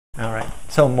All right.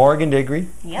 So Morgan Digre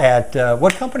Yep. at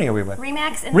what company are we with?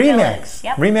 Remax in the Village.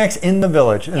 Yep. Remax in the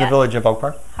Village, in the Village of Oak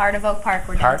Park. Heart of Oak Park.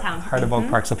 We're downtown. Heart of Oak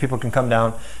Park. So people can come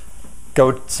down,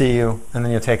 go see you, and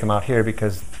then you'll take them out here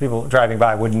because people driving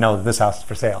by wouldn't know that this house is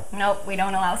for sale. Nope, we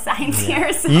don't allow signs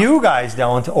here. So. You guys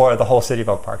don't, or the whole city of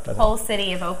Oak Park doesn't? Whole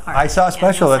city of Oak Park. I saw a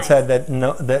special no that said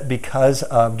that because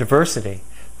of diversity,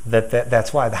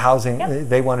 that's why the housing,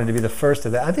 they wanted to be the first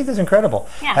of that. I think that's incredible.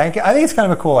 Yeah. I think it's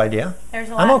kind of a cool idea.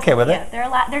 I'm okay with it.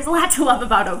 There's a lot to love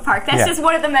about Oak Park. That's just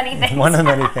one of the many things. One of the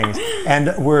many things.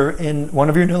 And we're in one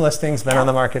of your new listings, been on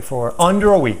the market for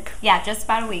under a week. Yeah, just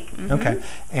about a week. Okay.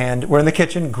 And we're in the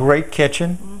kitchen, great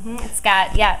kitchen. It's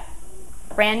got,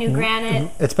 brand new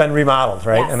granite. It's been remodeled,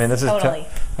 right? Yes, I mean, this totally.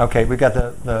 Okay, we've got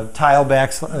the tile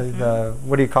backs, the,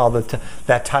 what do you call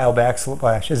that tile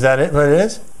backsplash? Is that it? What it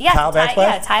is? Yeah, tile backsplash?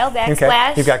 Yeah, tile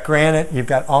backsplash. You've got granite, you've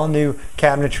got all new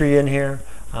cabinetry in here,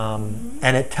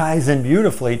 and it ties in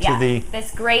beautifully to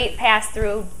this great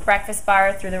pass-through breakfast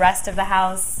bar through the rest of the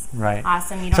house. Right.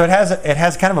 Awesome. So it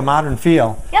has kind of a modern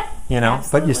feel. Yep. You know,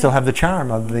 absolutely. but you still have the charm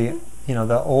of the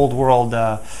the old world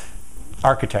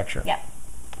architecture. Yep.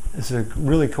 This is a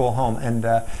really cool home, and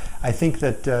I think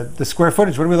that the square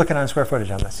footage, what are we looking at on square footage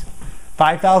on this?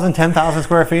 5,000, 10,000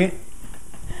 square feet?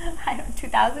 I don't,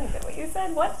 2,000, is that what you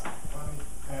said? What?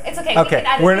 It's okay. Okay,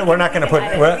 we're not going to put,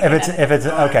 if it's,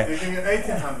 okay.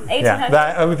 1,800.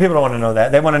 Yeah, people don't want to know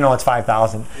that. They want to know it's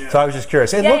 5,000. So I was just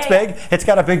curious. It looks big. It's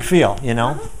got a big feel, you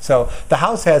know? So the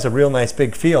house has a real nice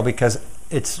big feel because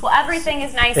it's... Well, everything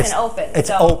is nice and open. It's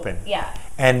open. Yeah.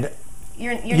 And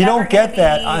you don't get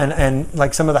that and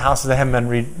like some of the houses that haven't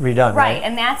been redone, right?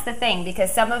 And that's the thing,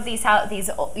 because some of these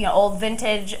old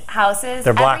vintage houses,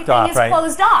 they're blocked off, everything is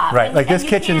closed off, right? Like this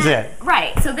kitchen's in,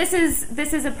 right? So this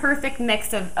is a perfect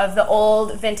mix of the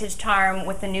old vintage charm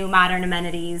with the new modern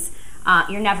amenities.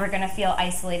 You're never going to feel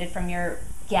isolated from your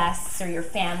guests or your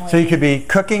family. So you could be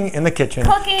cooking in the kitchen,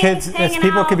 kids,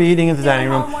 people could be eating in the dining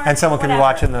room, and someone could be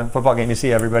watching the football game. You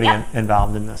see everybody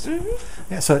involved in this.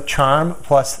 Yeah, so charm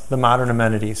plus the modern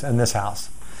amenities in this house,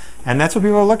 and that's what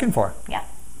people are looking for. Yeah.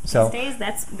 So these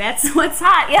days, that's what's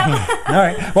hot. Yep. All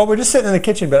right. Well, we're just sitting in the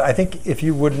kitchen, but I think if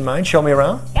you wouldn't mind, show me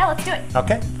around. Yeah, let's do it.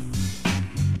 Okay.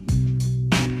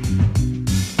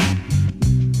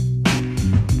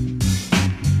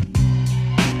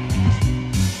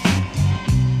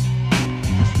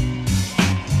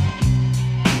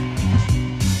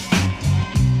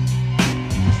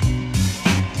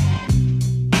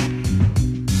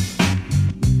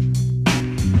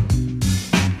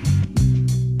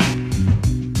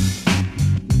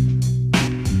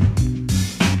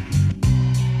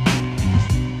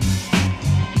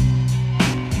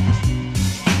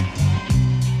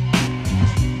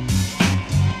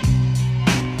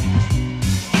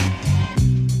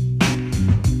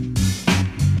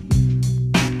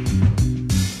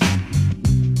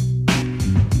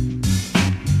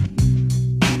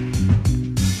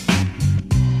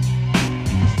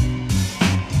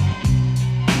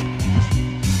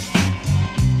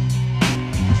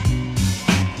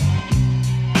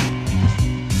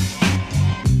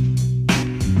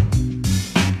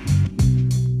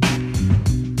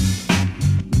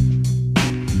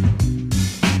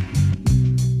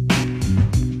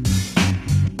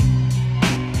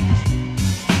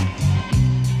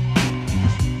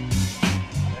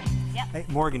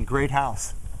 Morgan, great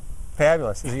house.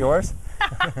 Fabulous. Is it yours?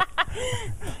 Okay,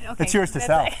 it's yours to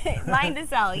sell. Mine to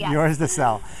sell, yeah. Yours to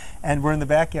sell. And we're in the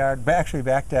backyard, actually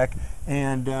back deck.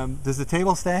 And does the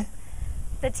table stay?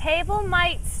 The table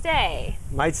might stay.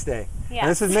 Might stay. Yeah. And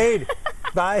this is made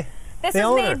by the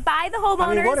owner. Made by the homeowners.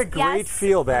 I mean, what a great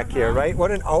feel back here, right?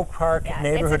 What an Oak Park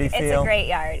neighborhoody feel. It's a great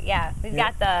yard, yeah. We've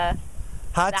got the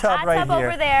hot tub right here.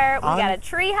 Over there. We got a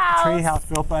tree house. Tree house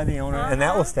built by the owner, and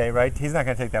that will stay, right? He's not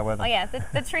going to take that with him. Oh yeah,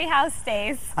 the tree house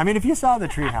stays. I mean, if you saw the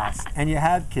tree house and you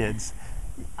had kids,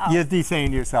 you'd be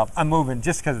saying to yourself, "I'm moving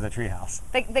just because of the tree house."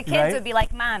 The kids would be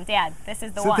like, "Mom, Dad, this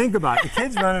is the one." So think about it. The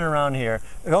kids running around here,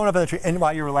 going up in the tree, and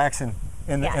while you're relaxing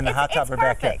in the hot tub or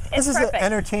back there. This is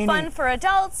entertaining. Fun for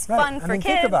adults, fun for kids.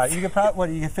 Think about it. You could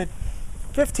probably you could fit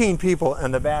 15 people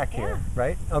in the back here,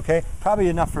 right? Okay, probably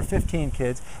enough for 15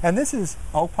 kids. And this is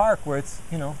Oak Park, where it's,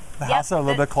 the houses are a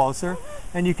little bit closer,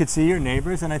 and you could see your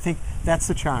neighbors, and I think that's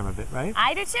the charm of it, right?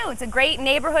 I do too. It's a great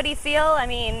neighborhoody feel. I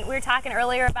mean, we were talking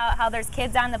earlier about how there's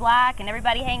kids on the block, and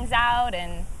everybody hangs out,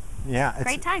 and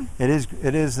great time. It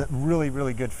is a really,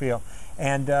 really good feel.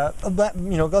 And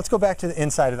let's go back to the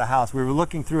inside of the house. We were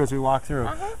looking through as we walked through.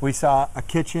 We saw a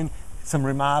kitchen, some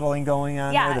remodeling going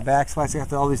on there. The backsplash, they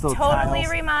got all these little totally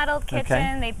tiles. remodeled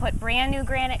kitchen. They put brand new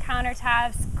granite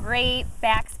countertops, great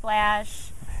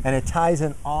backsplash. And it ties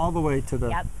in all the way to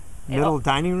the middle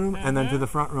dining room, and then to the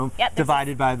front room,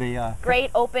 divided by the... great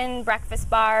open breakfast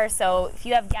bar, so if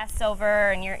you have guests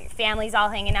over and your family's all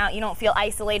hanging out, you don't feel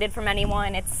isolated from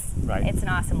anyone. It's an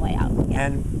awesome layout. Yeah.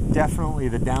 And definitely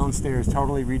the downstairs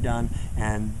totally redone,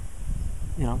 and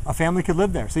you know, a family could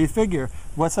live there. So you figure,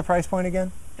 what's the price point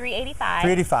again? $385.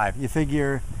 $385. You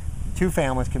figure 2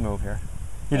 families can move here.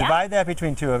 You divide that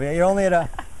between 2 of you, you're only at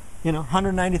you know,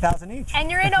 $190,000 each. And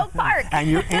you're in Oak Park. And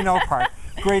you're in Oak Park.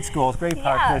 Great schools, great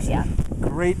park.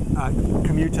 Great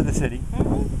commute to the city.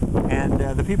 And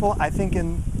the people, I think,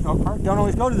 in Oak Park don't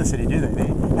always go to the city, do they?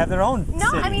 They have their own No,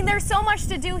 city. I mean, there's so much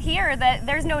to do here that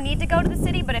there's no need to go to the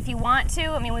city, but if you want to,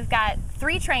 I mean, we've got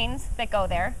 3 trains that go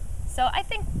there. So I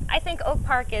think Oak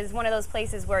Park is one of those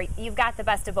places where you've got the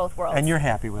best of both worlds. And you're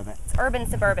happy with it. It's urban,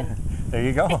 suburban. There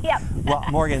you go. Yep. Well,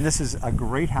 Morgan, this is a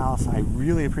great house. I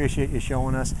really appreciate you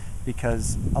showing us,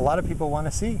 because a lot of people want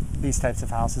to see these types of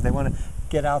houses. They want to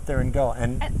get out there and go.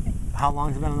 And how long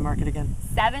has it been on the market again?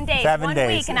 7 days. 7 days. 1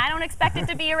 week, and I don't expect it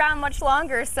to be around much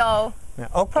longer. So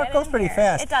Oak Park goes pretty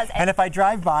fast. It does. And if I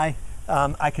drive by,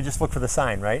 I could just look for the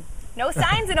sign, right? No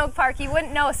signs in Oak Park. You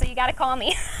wouldn't know, so you got to call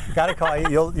me. Got to call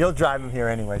you. You'll drive them here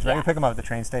anyways, right? Yeah. You pick them up at the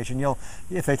train station.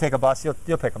 If they take a bus,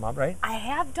 you'll pick them up, right? I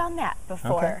have done that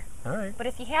before. Okay. All right. But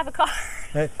if you have a car,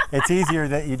 it's easier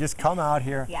that you just come out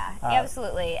here. Yeah,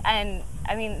 absolutely. And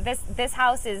I mean, this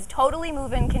house is totally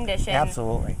move-in condition.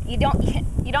 Absolutely. You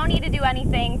don't need to do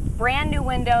anything. Brand new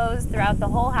windows throughout the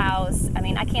whole house. I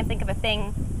mean, I can't think of a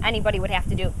thing anybody would have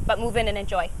to do but move in and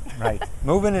enjoy. Right.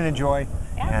 Move in and enjoy.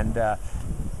 Yeah. And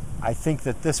I think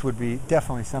that this would be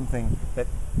definitely something that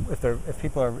if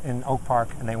people are in Oak Park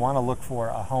and they want to look for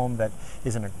a home that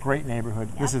is in a great neighborhood,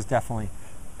 this is definitely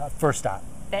first stop.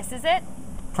 This is it.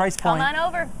 Price point. Come on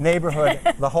over. Neighborhood,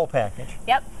 the whole package.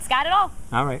 Yep, it's got it all.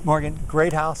 All right, Morgan,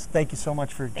 great house. Thank you so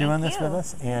much for doing this with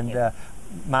us. And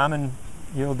Mom and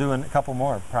you'll do a couple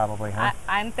more probably, huh?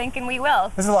 I'm thinking we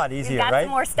will. This is a lot easier, We've got right?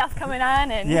 some more stuff coming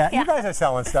on. And yeah, you guys are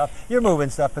selling stuff. You're moving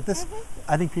stuff, but this,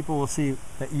 I think people will see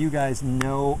that you guys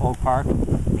know Oak Park.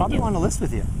 Probably want to list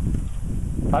with you.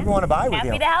 Probably want to buy with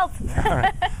you. Happy to help. All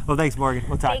right. Well, thanks, Morgan.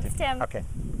 We'll talk to you. Thanks, Tim. Okay.